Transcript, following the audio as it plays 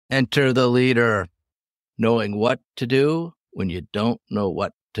Enter the leader, knowing what to do when you don't know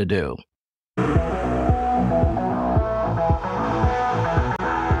what to do.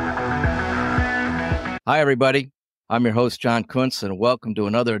 Hi, everybody. I'm your host, John Kuntz, and welcome to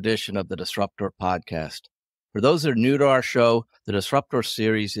another edition of the Disruptor Podcast. For those that are new to our show, the Disruptor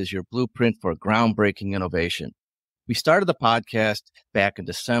series is your blueprint for groundbreaking innovation. We started the podcast back in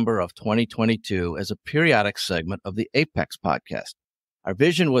December of 2022 as a periodic segment of the Apex podcast. Our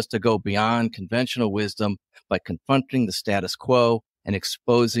vision was to go beyond conventional wisdom by confronting the status quo and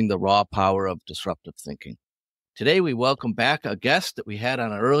exposing the raw power of disruptive thinking. Today, we welcome back a guest that we had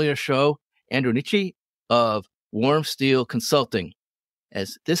on an earlier show, Andrew Netschay of Warm Steel Consulting.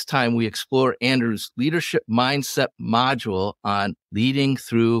 As this time, we explore Andrew's leadership mindset module on leading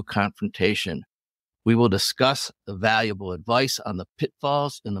through confrontation. We will discuss the valuable advice on the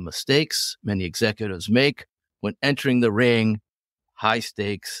pitfalls and the mistakes many executives make when entering the ring,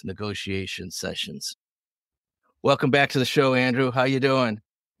 high-stakes negotiation sessions. Welcome back to the show, Andrew. How you doing?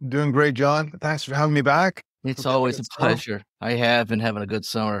 Doing great, John. Thanks for having me back. It's always a pleasure. I have been having a good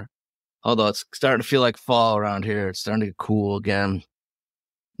summer, although it's starting to feel like fall around here. It's starting to get cool again.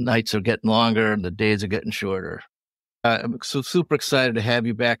 Nights are getting longer and the days are getting shorter. I'm so super excited to have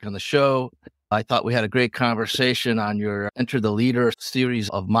you back on the show. I thought we had a great conversation on your Enter the Leader series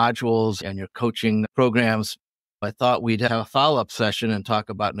of modules and your coaching programs. I thought we'd have a follow-up session and talk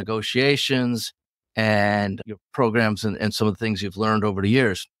about negotiations and your programs and some of the things you've learned over the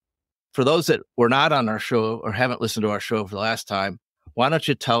years. For those that were not on our show or haven't listened to our show for the last time, why don't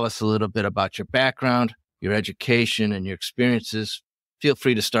you tell us a little bit about your background, your education, and your experiences? Feel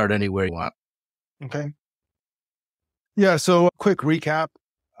free to start anywhere you want. Okay. Yeah, so a quick recap.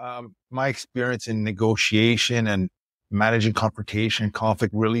 My experience in negotiation and managing confrontation and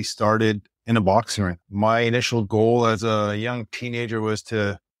conflict really started in a boxing ring. My initial goal as a young teenager was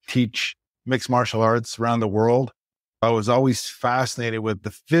to teach mixed martial arts around the world. I was always fascinated with the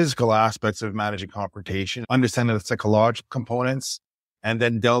physical aspects of managing confrontation, understanding the psychological components, and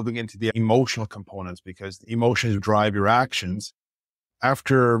then delving into the emotional components because the emotions drive your actions.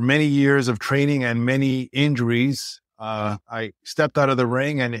 After many years of training and many injuries, I stepped out of the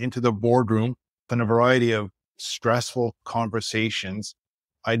ring and into the boardroom in a variety of stressful conversations.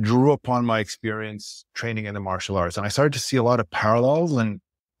 I drew upon my experience training in the martial arts, and I started to see a lot of parallels. And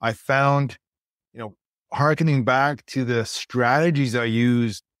I found, hearkening back to the strategies I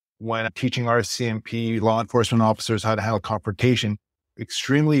used when teaching RCMP law enforcement officers how to handle confrontation,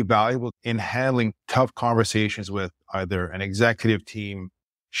 extremely valuable in handling tough conversations with either an executive team,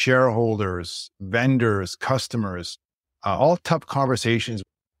 shareholders, vendors, customers, all tough conversations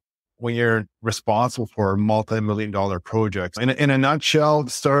when you're responsible for multi-million-dollar projects. In a nutshell,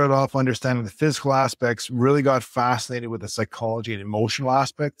 started off understanding the physical aspects, really got fascinated with the psychology and emotional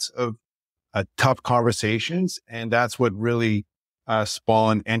aspects of tough conversations. And that's what really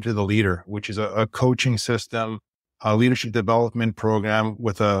spawned Enter the Leader, which is a coaching system, a leadership development program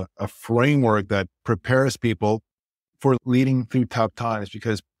with a framework that prepares people for leading through tough times,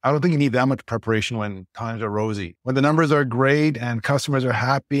 because I don't think you need that much preparation when times are rosy. When the numbers are great and customers are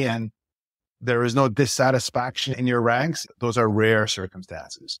happy and there is no dissatisfaction in your ranks, those are rare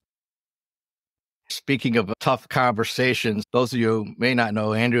circumstances. Speaking of tough conversations, those of you who may not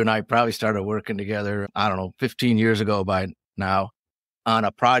know, Andrew and I probably started working together, 15 years ago by now, on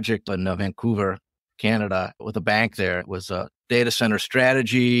a project in Vancouver, Canada, with a bank there. It was a data center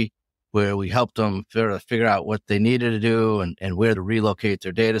strategy where we helped them figure out what they needed to do and where to relocate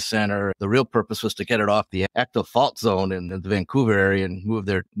their data center. The real purpose was to get it off the active fault zone in the Vancouver area and move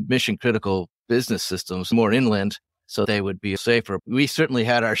their mission critical business systems more inland so they would be safer. We certainly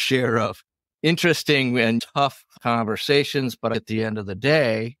had our share of interesting and tough conversations, but at the end of the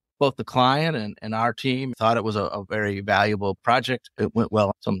day, both the client and our team thought it was a very valuable project. It went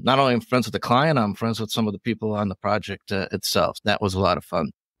well. So not only am I friends with the client, I'm friends with some of the people on the project itself. That was a lot of fun.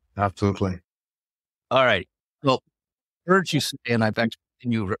 Absolutely. All right. Well, I heard you say, and I've actually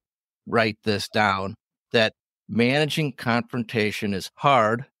seen you write this down, that managing confrontation is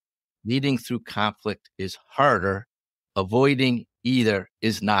hard, leading through conflict is harder, avoiding either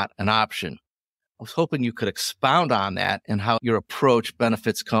is not an option. I was hoping you could expound on that and how your approach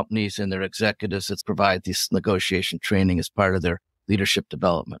benefits companies and their executives that provide this negotiation training as part of their leadership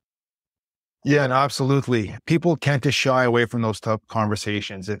development. Yeah, no, absolutely. People tend to shy away from those tough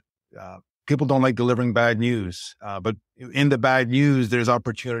conversations. People don't like delivering bad news, but in the bad news, there's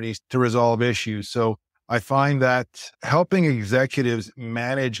opportunities to resolve issues. So I find that helping executives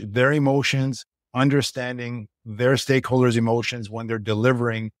manage their emotions, understanding their stakeholders' emotions when they're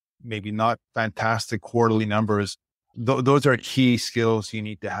delivering maybe not fantastic quarterly numbers, those are key skills you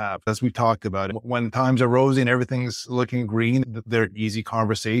need to have. As we talked about, when times are rosy and everything's looking green, they're easy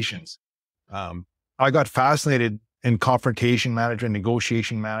conversations. I got fascinated in confrontation management,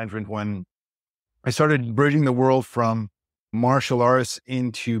 negotiation management when I started bridging the world from martial arts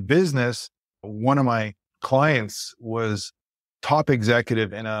into business. One of my clients was top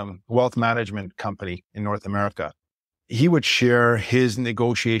executive in a wealth management company in North America. He would share his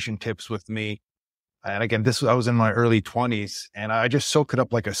negotiation tips with me. And again, I was in my early 20s and I just soaked it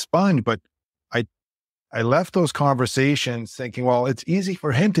up like a sponge. But I left those conversations thinking, well, it's easy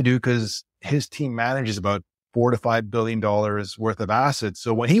for him to do because his team manages about $4 to $5 billion worth of assets.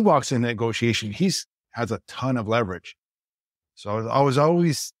 So when he walks in negotiation, has a ton of leverage. So I was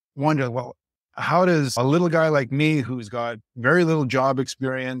always wondering, well, how does a little guy like me, who's got very little job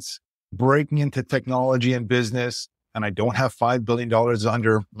experience, breaking into technology and business, and I don't have $5 billion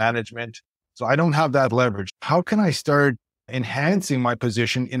under management, so I don't have that leverage. How can I start enhancing my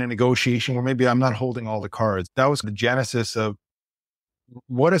position in a negotiation where maybe I'm not holding all the cards? That was the genesis of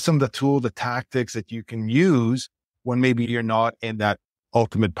what are some of the tools, the tactics that you can use when maybe you're not in that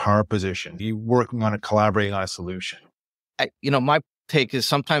ultimate power position? You're working on collaborating on a solution. My take is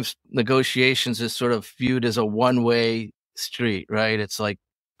sometimes negotiations is sort of viewed as a one-way street, right? It's like,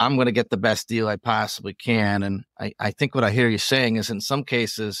 I'm going to get the best deal I possibly can. And I think what I hear you saying is in some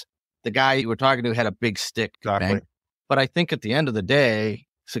cases, the guy you were talking to had a big stick. Exactly. Bang. But I think at the end of the day,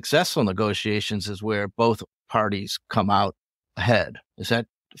 successful negotiations is where both parties come out ahead. Is that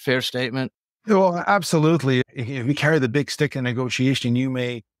a fair statement? Well, absolutely. If you carry the big stick in negotiation, you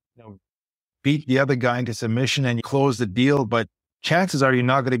may beat the other guy into submission and you close the deal, but chances are you're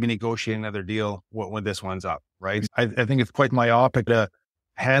not going to be negotiating another deal when this one's up, right? I think it's quite myopic to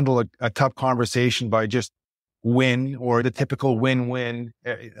handle a tough conversation by just win, or the typical win-win.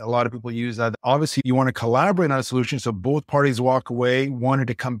 A lot of people use that. Obviously, you want to collaborate on a solution so both parties walk away wanting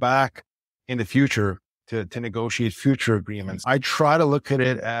to come back in the future to negotiate future agreements. I try to look at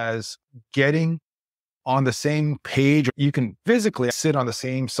it as getting on the same page. You can physically sit on the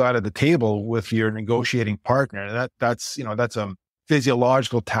same side of the table with your negotiating partner. That's a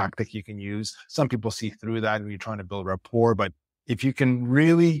physiological tactic you can use. Some people see through that when you're trying to build rapport, but if you can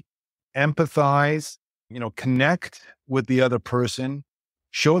really empathize, connect with the other person,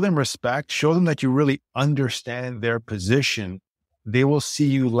 show them respect, show them that you really understand their position, they will see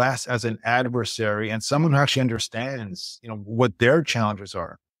you less as an adversary and someone who actually understands, what their challenges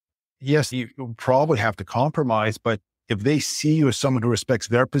are. Yes, you probably have to compromise, but if they see you as someone who respects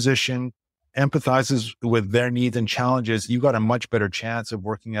their position, empathizes with their needs and challenges, you got a much better chance of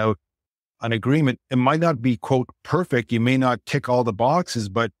working out an agreement. It might not be, quote, perfect. You may not tick all the boxes,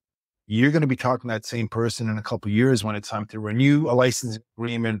 but you're going to be talking to that same person in a couple of years when it's time to renew a license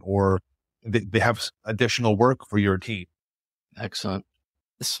agreement or they have additional work for your team. Excellent.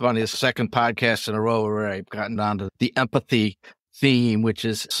 It's funny, the second podcast in a row where I've gotten down to the empathy theme, which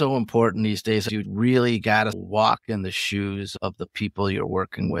is so important these days. You really got to walk in the shoes of the people you're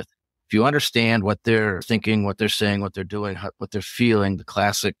working with. If you understand what they're thinking, what they're saying, what they're doing, what they're feeling, the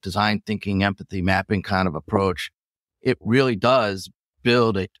classic design thinking, empathy mapping kind of approach, it really does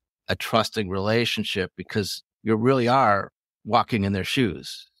build a trusting relationship because you really are walking in their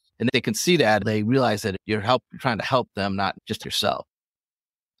shoes. And they can see that. They realize that you're trying to help them, not just yourself.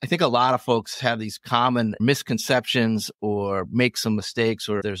 I think a lot of folks have these common misconceptions or make some mistakes,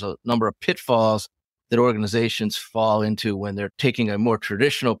 or there's a number of pitfalls that organizations fall into when they're taking a more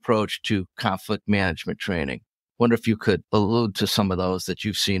traditional approach to conflict management training. Wonder if you could allude to some of those that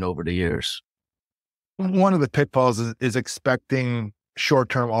you've seen over the years. One of the pitfalls is expecting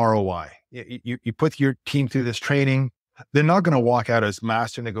short-term ROI. You put your team through this training, they're not going to walk out as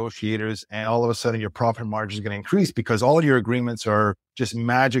master negotiators and all of a sudden your profit margin is going to increase because all your agreements are just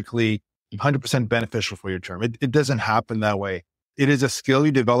magically 100% beneficial for your term. It doesn't happen that way. It is a skill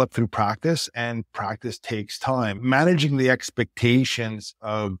you develop through practice, and practice takes time. Managing the expectations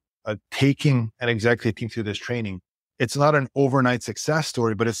of taking an executive team through this training, it's not an overnight success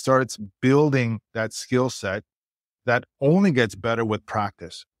story, but it starts building that skill set that only gets better with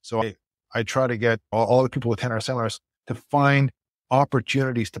practice. So I try to get all the people who attend our seminars to find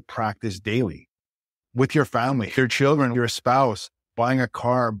opportunities to practice daily with your family, your children, your spouse, buying a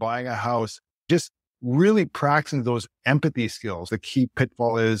car, buying a house, just really practicing those empathy skills. The key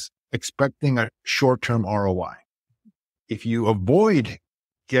pitfall is expecting a short-term ROI. If you avoid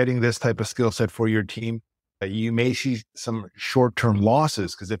getting this type of skill set for your team, you may see some short-term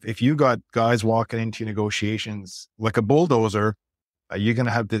losses, because if you got guys walking into negotiations like a bulldozer, you're going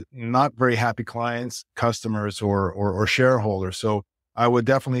to have the not very happy clients, customers, or shareholders. So I would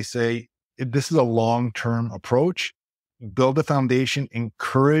definitely say this is a long-term approach. build a foundation,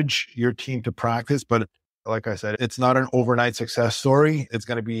 encourage your team to practice. But like I said, it's not an overnight success story. It's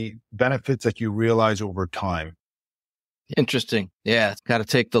going to be benefits that you realize over time. Interesting. Yeah, it's got to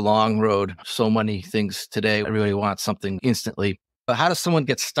take the long road. So many things today. Everybody wants something instantly. But how does someone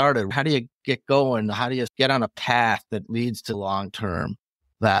get started? How do you get going? How do you get on a path that leads to long-term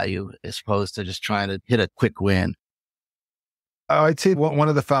value as opposed to just trying to hit a quick win? I'd say one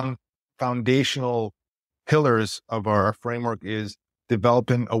of the foundational pillars of our framework is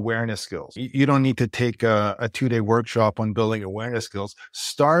developing awareness skills. You don't need to take a 2-day workshop on building awareness skills.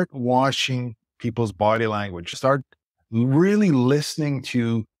 Start watching people's body language. Start really listening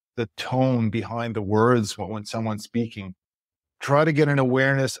to the tone behind the words when someone's speaking. Try to get an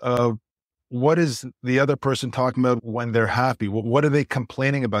awareness of what is the other person talking about when they're happy? What are they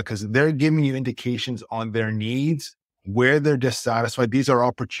complaining about? Because they're giving you indications on their needs, where they're dissatisfied. These are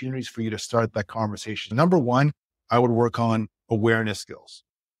opportunities for you to start that conversation. Number one, I would work on awareness skills.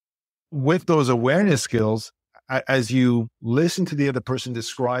 With those awareness skills, as you listen to the other person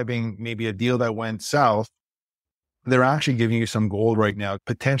describing maybe a deal that went south, they're actually giving you some gold right now,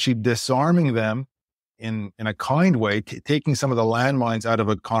 potentially disarming them in a kind way, taking some of the landmines out of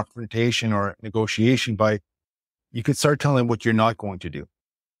a confrontation or negotiation by, you could start telling them what you're not going to do.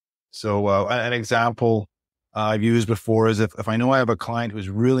 So an example I've used before is if I know I have a client who's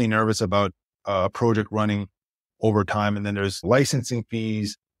really nervous about a project running over time, and then there's licensing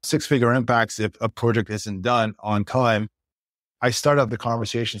fees, 6-figure impacts if a project isn't done on time, I start out the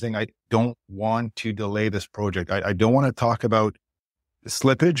conversation saying, I don't want to delay this project. I don't want to talk about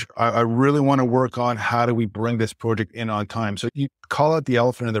slippage. I really want to work on how do we bring this project in on time. So you call out the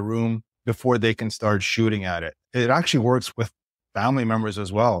elephant in the room before they can start shooting at it. It actually works with family members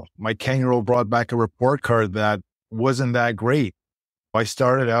as well. My 10-year-old brought back a report card that wasn't that great. I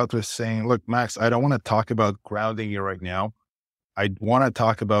started out with saying, look, Max, I don't want to talk about grounding you right now. I want to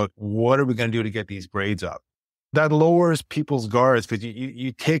talk about what are we going to do to get these grades up. That lowers people's guards because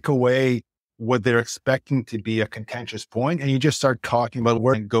you take away what they're expecting to be a contentious point, and you just start talking about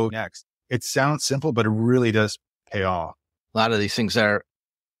where to go next. It sounds simple, but it really does pay off. A lot of these things are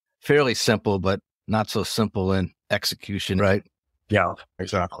fairly simple, but not so simple in execution, right? Yeah,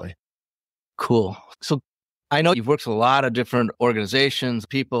 exactly. Cool. So I know you've worked with a lot of different organizations,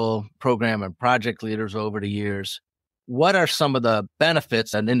 people, program and project leaders over the years. What are some of the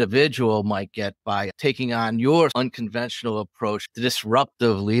benefits an individual might get by taking on your unconventional approach to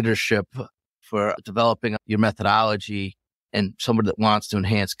disruptive leadership for developing your methodology and someone that wants to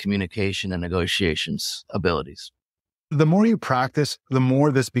enhance communication and negotiations abilities? The more you practice, the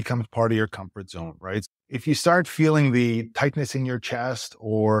more this becomes part of your comfort zone, right? If you start feeling the tightness in your chest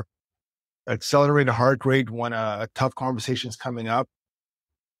or accelerated heart rate when a tough conversation is coming up,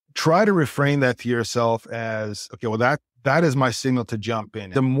 try to reframe that to yourself as, okay, well, that is my signal to jump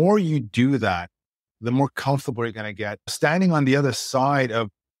in. The more you do that, the more comfortable you're going to get. Standing on the other side of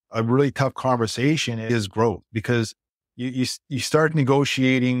a really tough conversation is growth, because you start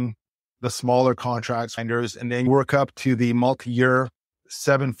negotiating the smaller contracts, and then work up to the multi-year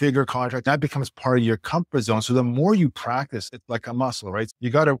 7-figure contract. That becomes part of your comfort zone. So the more you practice, it's like a muscle, right? You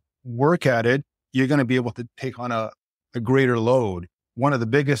got to work at it. You're going to be able to take on a greater load. One of the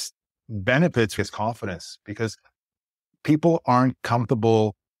biggest benefits is confidence, because people aren't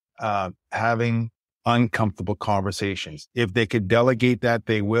comfortable having uncomfortable conversations. If they could delegate that,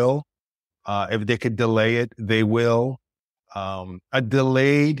 they will. If they could delay it, they will. A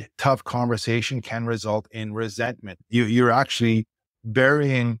delayed, tough conversation can result in resentment. You're actually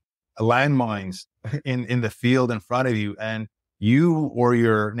burying landmines in the field in front of you, and you or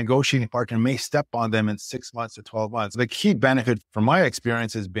your negotiating partner may step on them in 6 months to 12 months. The key benefit from my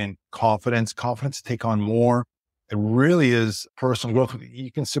experience has been confidence to take on more. It really is personal growth.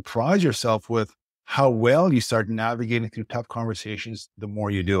 You can surprise yourself with how well you start navigating through tough conversations the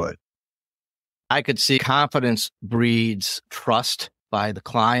more you do it. I could see confidence breeds trust by the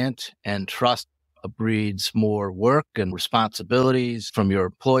client, and trust breeds more work and responsibilities from your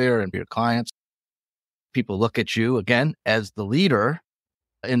employer and your clients. People look at you, again, as the leader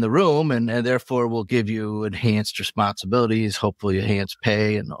in the room, and therefore will give you enhanced responsibilities, hopefully enhanced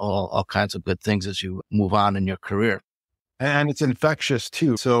pay, and all kinds of good things as you move on in your career. And it's infectious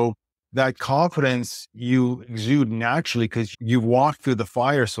too. So that confidence you exude naturally because you've walked through the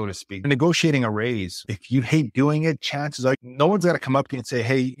fire, so to speak. Negotiating a raise, if you hate doing it, chances are no one's going to come up to you and say,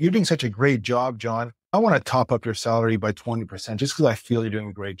 hey, you're doing such a great job, John. I want to top up your salary by 20% just because I feel you're doing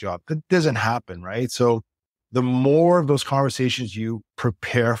a great job. That doesn't happen, right? So the more of those conversations you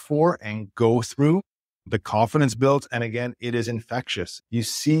prepare for and go through, the confidence builds. And again, it is infectious. You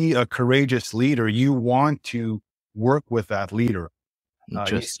see a courageous leader, you want to work with that leader. You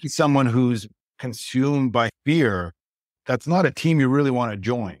Just see someone who's consumed by fear, that's not a team you really want to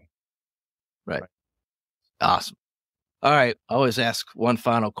join. right. Awesome. All right. I always ask one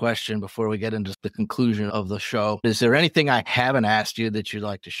final question before we get into the conclusion of the show. Is there anything I haven't asked you that you'd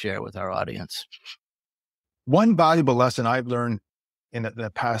like to share with our audience? One valuable lesson I've learned in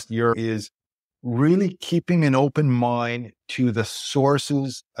the past year is really keeping an open mind to the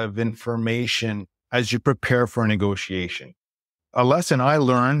sources of information as you prepare for a negotiation. A lesson I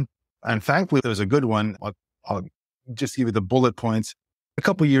learned, and thankfully it was a good one, I'll just give you the bullet points. A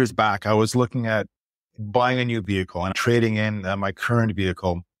couple of years back, I was looking at buying a new vehicle and trading in my current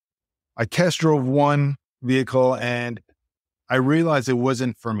vehicle. I test drove one vehicle and I realized it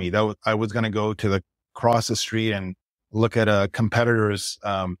wasn't for me. I was going to go to across the street and look at a competitor's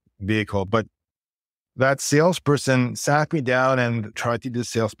vehicle. But that salesperson sat me down and tried to do the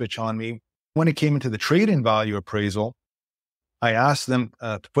sales pitch on me. When it came into the trade-in value appraisal, I asked them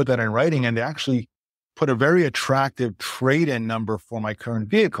to put that in writing, and they actually put a very attractive trade-in number for my current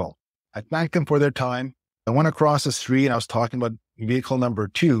vehicle. I thanked them for their time. I went across the street and I was talking about vehicle number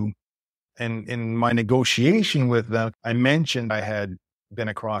 2. And in my negotiation with them, I mentioned I had been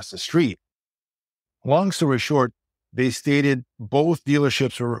across the street. Long story short, they stated both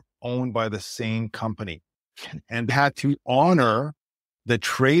dealerships were owned by the same company and had to honor the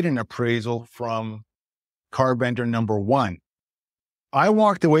trade-in appraisal from car vendor number 1. I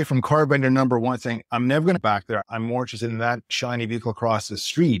walked away from car vendor number 1 saying, I'm never going to back there. I'm more interested in that shiny vehicle across the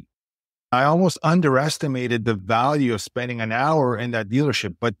street. I almost underestimated the value of spending an hour in that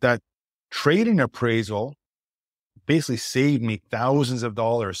dealership, but that trade-in appraisal basically saved me thousands of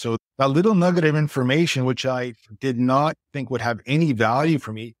dollars. So that little nugget of information, which I did not think would have any value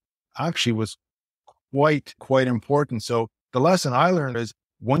for me, actually was quite important. So the lesson I learned is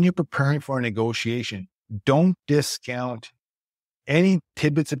when you're preparing for a negotiation, don't discount any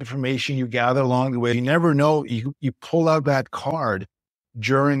tidbits of information you gather along the way. You never know. You pull out that card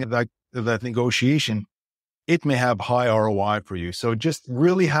during that negotiation, it may have high ROI for you. So just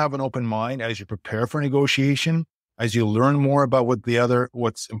really have an open mind as you prepare for negotiation, as you learn more about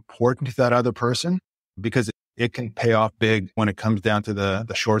what's important to that other person, because it can pay off big when it comes down to the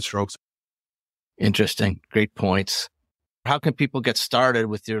short strokes. Interesting. Great points. How can people get started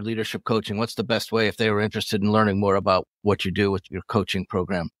with your leadership coaching? What's the best way if they were interested in learning more about what you do with your coaching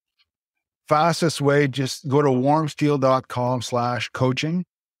program? Fastest way, just go to warmsteel.com/coaching,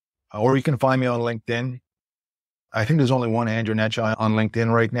 or you can find me on LinkedIn. I think there's only one Andrew Netschay on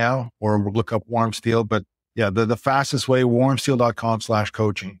LinkedIn right now, or look up Warm Steel. But yeah, the fastest way,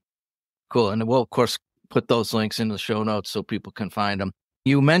 warmsteel.com/coaching. Cool. And we'll, of course, put those links in the show notes so people can find them.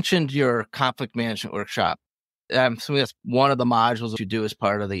 You mentioned your conflict management workshop. So that's one of the modules that you do as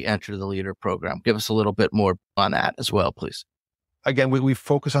part of the Enter the Leader program. Give us a little bit more on that as well, please. Again, we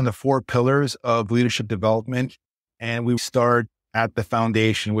focus on the 4 pillars of leadership development, and we start at the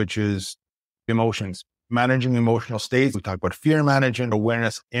foundation, which is emotions, managing emotional states. We talk about fear management,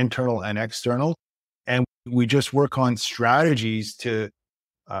 awareness, internal and external. And we just work on strategies to,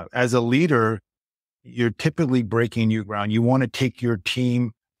 as a leader, you're typically breaking new ground. You want to take your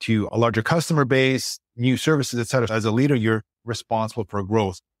team to a larger customer base, new services, et cetera. As a leader, you're responsible for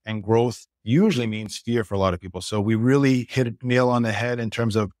growth, and growth usually means fear for a lot of people. So we really hit a nail on the head in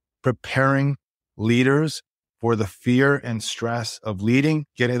terms of preparing leaders for the fear and stress of leading,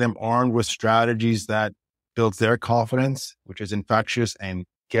 getting them armed with strategies that builds their confidence, which is infectious, and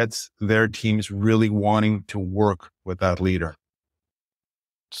gets their teams really wanting to work with that leader.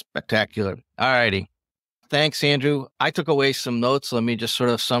 Spectacular. All righty. Thanks, Andrew. I took away some notes. Let me just sort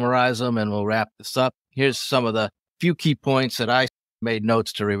of summarize them and we'll wrap this up. Here's some of the few key points that I made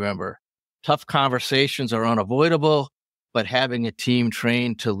notes to remember. Tough conversations are unavoidable, but having a team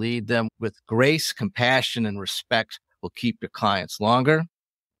trained to lead them with grace, compassion, and respect will keep your clients longer.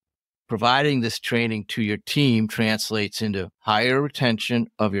 Providing this training to your team translates into higher retention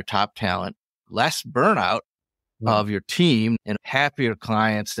of your top talent, less burnout of your team, and happier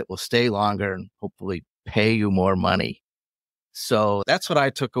clients that will stay longer and hopefully pay you more money. So that's what I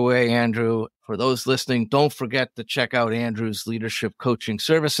took away, Andrew. For those listening, don't forget to check out Andrew's leadership coaching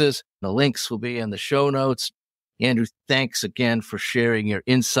services. The links will be in the show notes. Andrew, thanks again for sharing your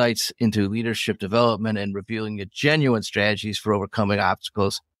insights into leadership development and revealing your genuine strategies for overcoming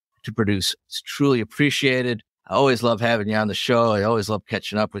obstacles to produce. It's truly appreciated. I always love having you on the show. I always love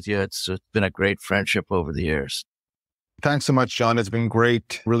catching up with you. It's been a great friendship over the years. Thanks so much, John. It's been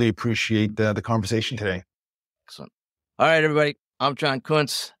great. Really appreciate the conversation today. Excellent. All right, everybody. I'm John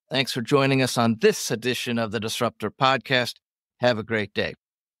Kuntz. Thanks for joining us on this edition of the Disruptor Podcast. Have a great day.